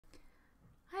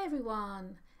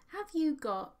everyone! Have you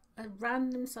got a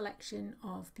random selection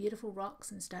of beautiful rocks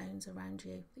and stones around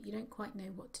you that you don't quite know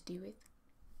what to do with?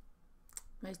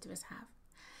 Most of us have.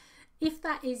 If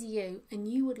that is you and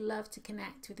you would love to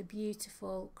connect with the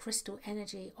beautiful crystal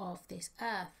energy of this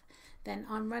earth, then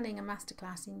I'm running a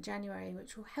masterclass in January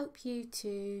which will help you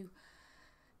to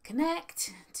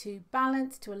connect, to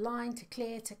balance, to align, to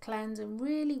clear, to cleanse, and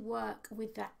really work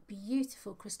with that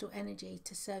beautiful crystal energy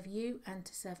to serve you and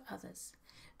to serve others.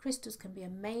 Crystals can be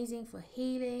amazing for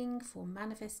healing, for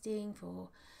manifesting, for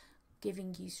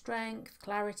giving you strength,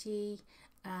 clarity,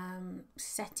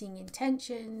 setting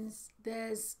intentions.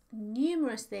 There's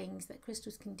numerous things that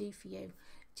crystals can do for you,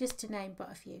 just to name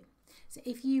but a few. So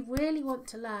if you really want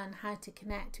to learn how to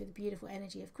connect with the beautiful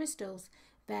energy of crystals,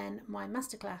 then my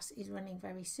masterclass is running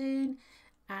very soon,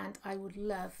 and I would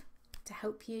love to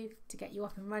help you, to get you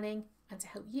up and running, and to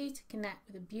help you to connect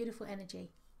with the beautiful energy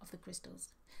of the crystals.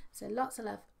 So lots of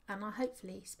love, and I'll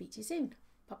hopefully speak to you soon.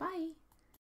 Bye bye.